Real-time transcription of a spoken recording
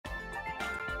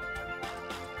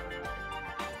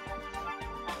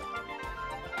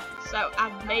So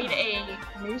I've made a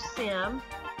new sim.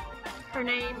 Her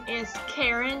name is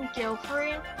Karen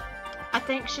Gilfrey. I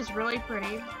think she's really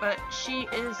pretty, but she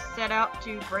is set out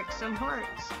to break some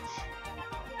hearts.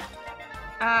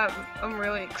 I'm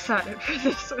really excited for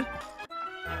this one.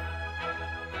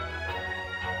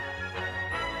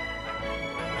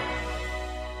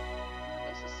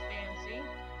 This is fancy.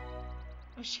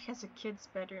 Oh, she has a kid's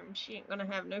bedroom. She ain't gonna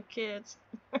have no kids.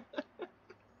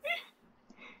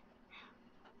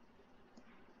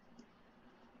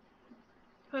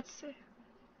 What's it?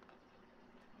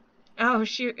 Oh,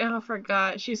 I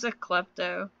forgot. She's a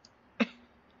klepto.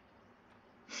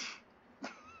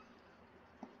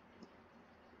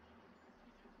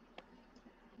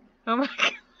 Oh my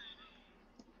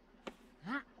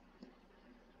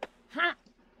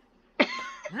god.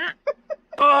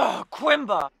 Ugh,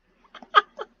 Quimba!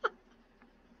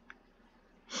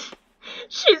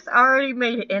 She's already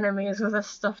made enemies with a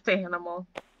stuffed animal.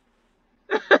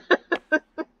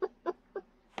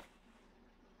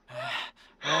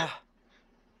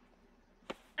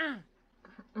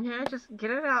 Yeah, just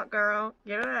get it out, girl.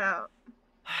 Get it out.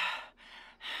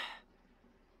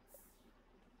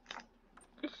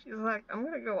 She's like, I'm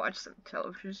gonna go watch some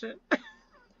television.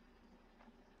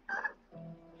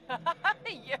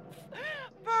 Yes,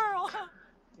 Pearl.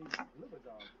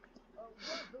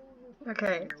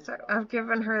 Okay, so I've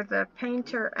given her the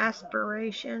painter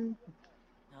aspiration.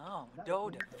 Oh,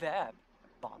 do de veb,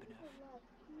 Bobinov.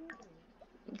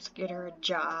 Let's get her a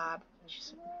job.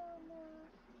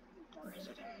 Where is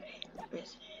it at?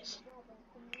 Business.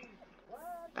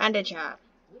 Find a job.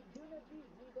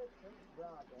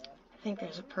 I think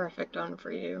there's a perfect one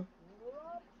for you.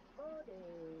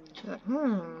 She's like,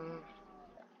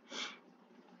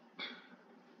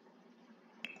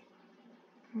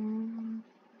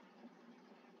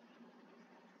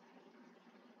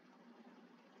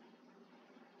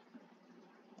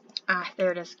 Ah,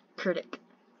 there it is. Critic.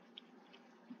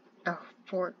 Oh,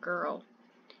 poor girl.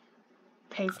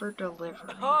 Paper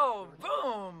delivery. Oh,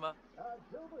 boom!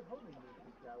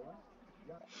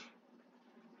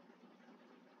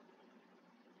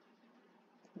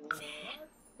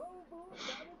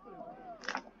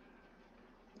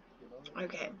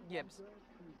 Okay. Yibs.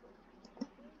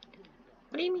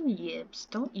 What do you mean yibs?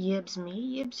 Don't yibs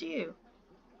me, yibs you.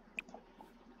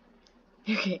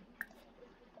 Okay.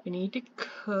 We need to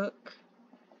cook.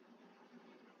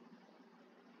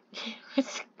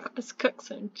 Let's cook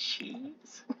some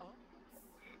cheese.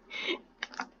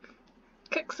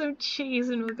 Cook some cheese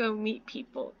and we'll go meet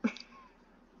people.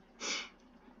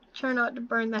 Try not to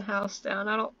burn the house down.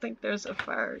 I don't think there's a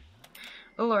fire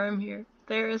alarm here.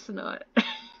 There is not.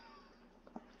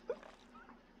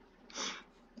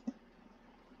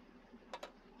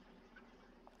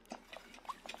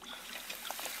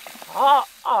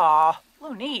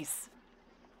 Lunice.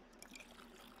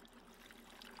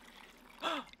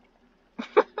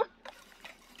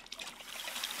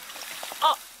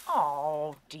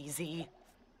 Oh, DZ.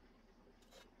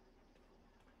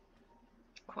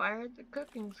 Acquired the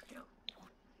cooking skill.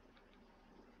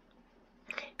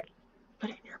 Okay, put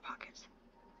it in your pockets.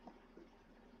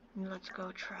 And let's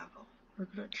go travel. We're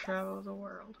gonna travel the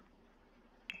world.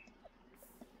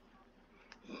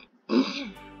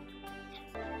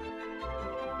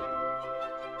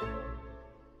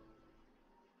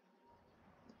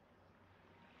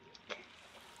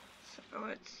 So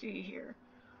let's see here.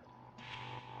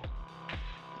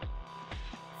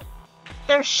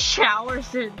 There's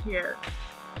showers in here.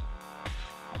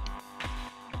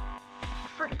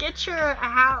 Forget your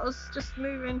house, just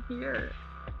move in here.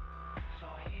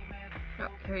 Oh,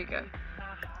 here you go.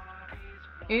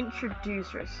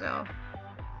 Introduce yourself.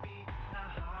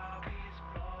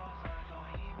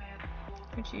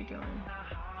 What you doing?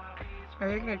 Are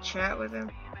you gonna chat with him?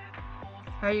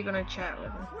 How are you gonna chat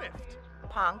with him?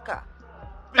 Panka.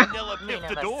 Vanilla Mina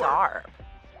Piftador.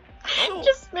 Mazar.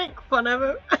 Just make fun of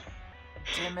him.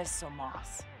 Dimis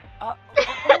Somas.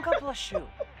 Unka Blashu.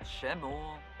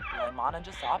 Shemul. Lemana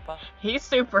Jasapa. He's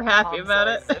super happy about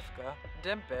it. Zivka.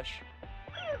 Dimpish.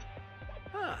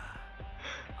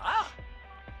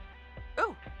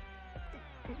 Ooh.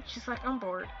 She's like, I'm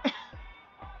bored.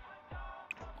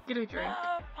 Get a drink.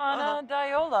 Pana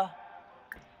Diola.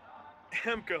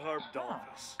 Hemka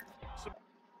Harbdolphus.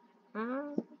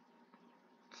 Let's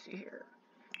see here.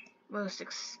 Most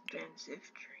expensive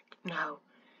drink. No.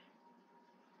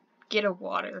 Get a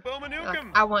water. Like,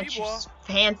 I want your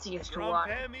fanciest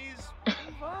water.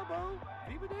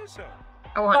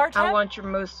 I want your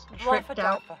most tricked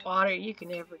out water you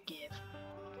can ever give.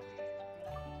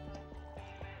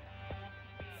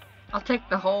 I'll take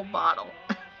the whole bottle.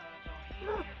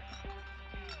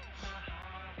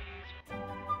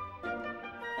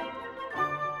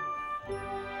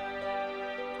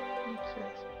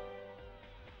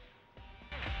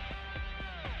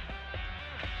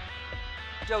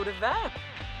 Dodevet.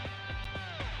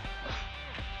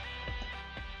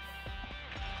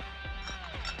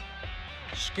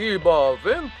 Skiba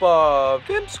Vimpa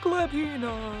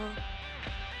Vimsklepina.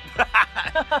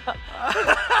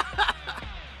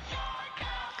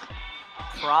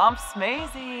 Prompt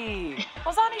Smazy.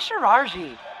 Ozani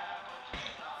Shirarji.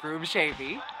 Rube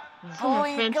Shavy. It's an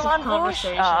offensive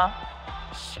conversation.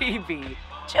 Shibi.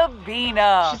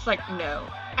 Chabina. She's like, no,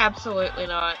 absolutely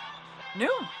not.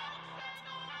 Noon.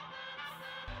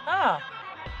 Ah.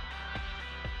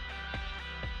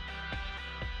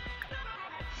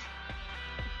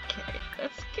 Okay,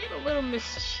 let's get a little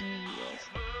mischievous.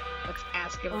 Let's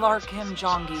ask him. Larkin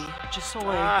Jongi.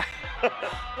 Jasoy.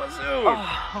 Wazoo.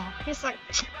 Oh. He's like,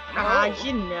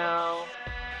 you know.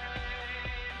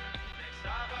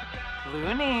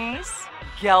 Loonies.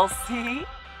 Gelsi.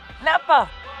 Nepa.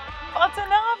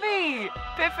 Watanabe.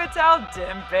 Pifital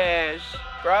Dimpish.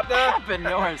 Pravda.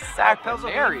 Habanor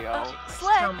Sacrinario.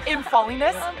 Sled.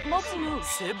 Infaliness. Motsimu.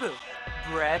 Sibu.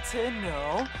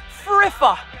 Bretano.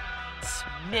 Friffa.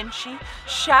 Minchi.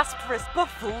 Shaspris.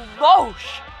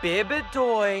 Baflosh.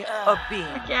 Bibidoy. A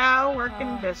bean. Yeah, I work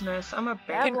in business. I'm a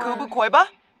bad Kinkuba one. Koiba.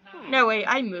 No, wait,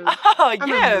 I moved. Oh, I'm a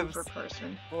yes. mover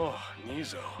person. Oh,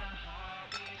 Nizo.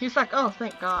 He's like, oh,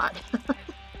 thank God.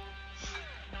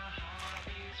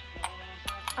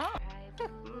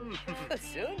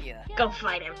 Go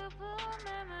fight him.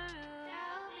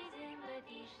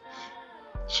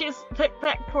 She's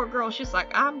that poor girl. She's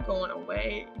like, I'm going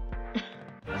away.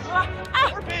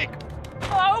 We're big.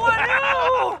 Oh,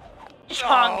 no!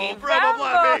 Chongy Bravo,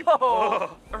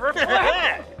 Bravo!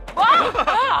 Black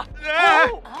Ah!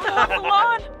 Oh!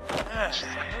 Salon!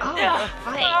 Oh,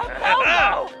 fight. Oh,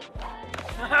 no!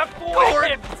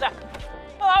 Flipped!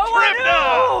 Oh,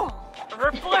 no!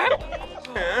 Reflect!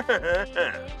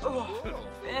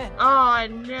 Oh,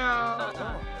 no.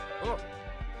 Oh,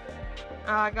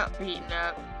 I got beaten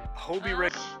up. Hobie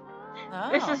Rick.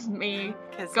 This is me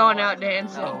going out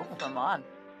dancing. Oh, come on.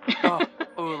 Oh,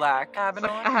 Ulak. I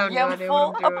have no idea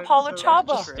what I'm doing. Apollo so Chaba.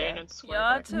 just stand and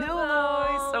swear.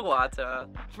 Nuloi Sawata.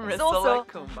 Priscilla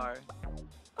Kumbar.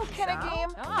 Oh, can a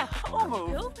game?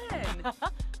 Oh,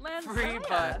 free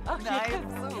butt.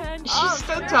 She's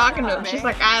still talking to him. She's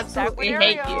like, I absolutely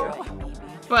hate you.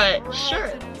 But sure,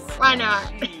 why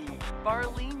not?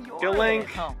 Gilink.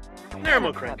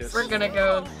 Nermocrancus. We're gonna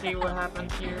go and see what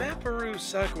happens here. Maparu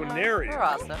Saquinario.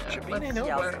 Let's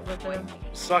work with him.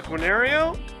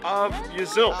 Saquinario?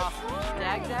 Yazil.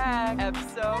 Dag dag.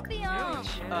 Epso.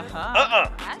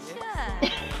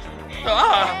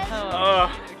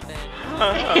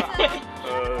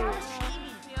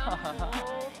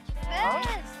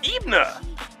 Ibna.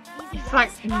 He's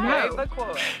like, no,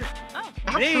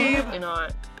 absolutely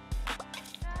not.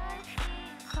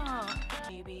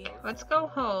 Let's go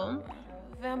home.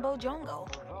 Vambo Jongo.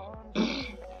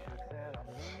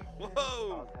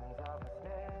 Whoa.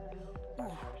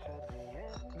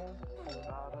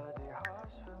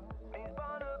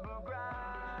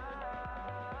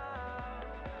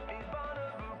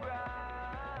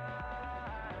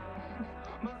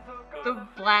 The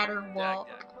bladder walk.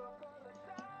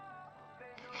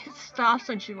 It stops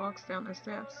when she walks down the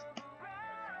steps.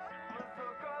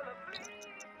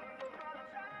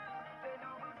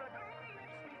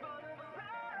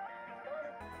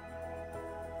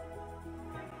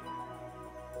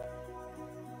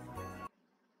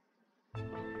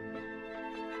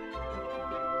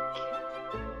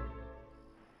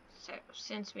 So,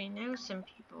 since we know some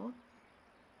people,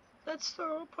 let's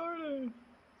throw a party.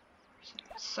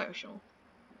 Social.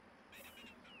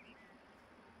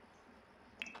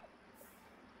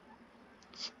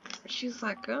 She's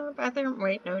like, oh, bathroom.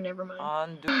 Wait, no, never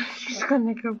mind. She's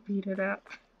gonna go beat it up.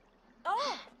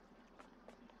 Oh.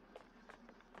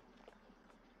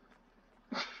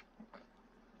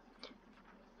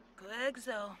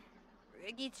 Glegzo.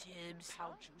 Riggy Chibs.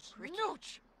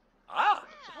 Nooch. Ah.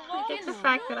 It's the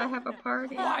fact that I have a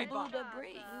party. Buddha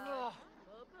Bree.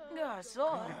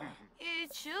 Garso.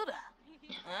 Ichuda.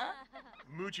 Huh?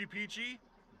 Moochie Peachy.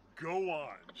 Go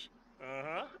on.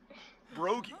 Uh-huh.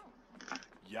 Brogy.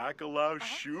 Yakala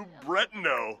Shu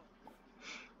Bretno.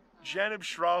 Janib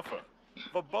Shrafa.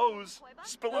 Vabose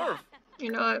Spilurf.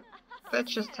 You know what?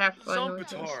 Let's just have fun with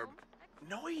this. Zompitarb.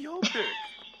 Noyopik.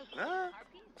 Huh?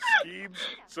 Skeebs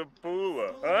Sapula.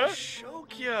 Huh?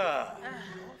 Shokya.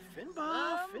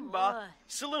 Finba.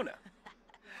 Saluna.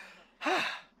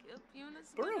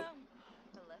 Brew.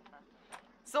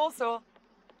 So.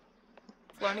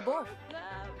 Flarney Borf.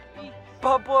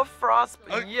 Bubba Frost.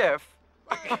 Yif.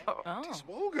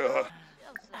 Swoga.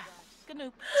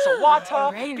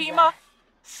 Sawata. Bima.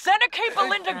 Seneca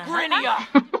Belinda Grinia.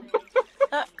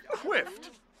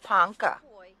 Quift. Panka.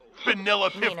 Vanilla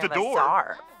Piftador.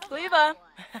 Minavasar. Sliva.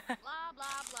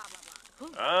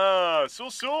 Ah,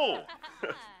 Sul.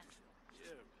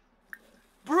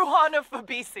 Bruhana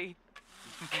Fabisi.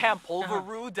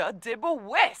 Campolvaruda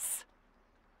Dibawis.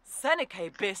 Seneca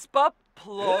Bispa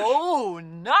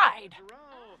Plonide.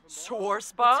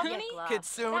 Sorspa.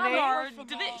 Kitsune.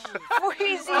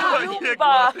 Freezy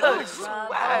Yumba.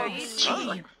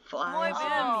 Swag. Muy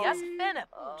bien, yes,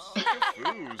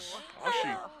 Foos.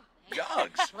 Ashi.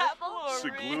 Yogs.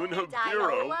 Sigluna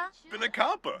Biro.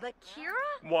 Binacampa.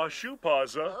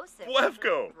 Washupaza.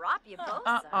 Blevko.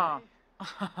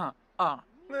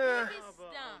 Eh.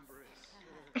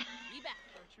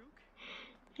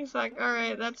 He's like,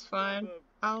 alright, that's fine.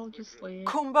 I'll just leave.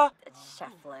 Kumba.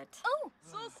 Shufflet. Oh,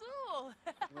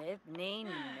 Whitney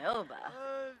Nova.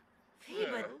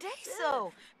 Fiba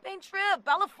Deso. Bang trip,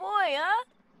 Balafoy, huh?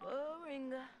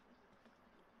 Boring.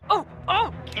 Oh.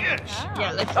 Yes.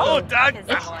 Yeah, let's Oh, go. Dad.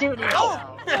 Let's do this.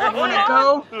 Wanna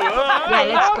go? Yeah,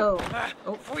 let's go.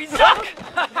 Oh, Freezak.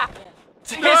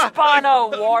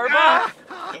 Hispano Warba.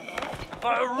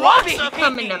 Robbie.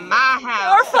 coming to my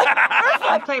house.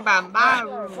 I play by my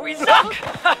rules. Freezak.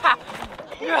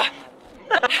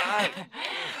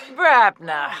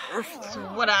 Brabna. That's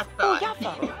what I thought.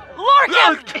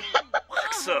 Larkin.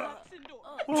 Alexa.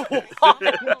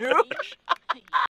 Nooch.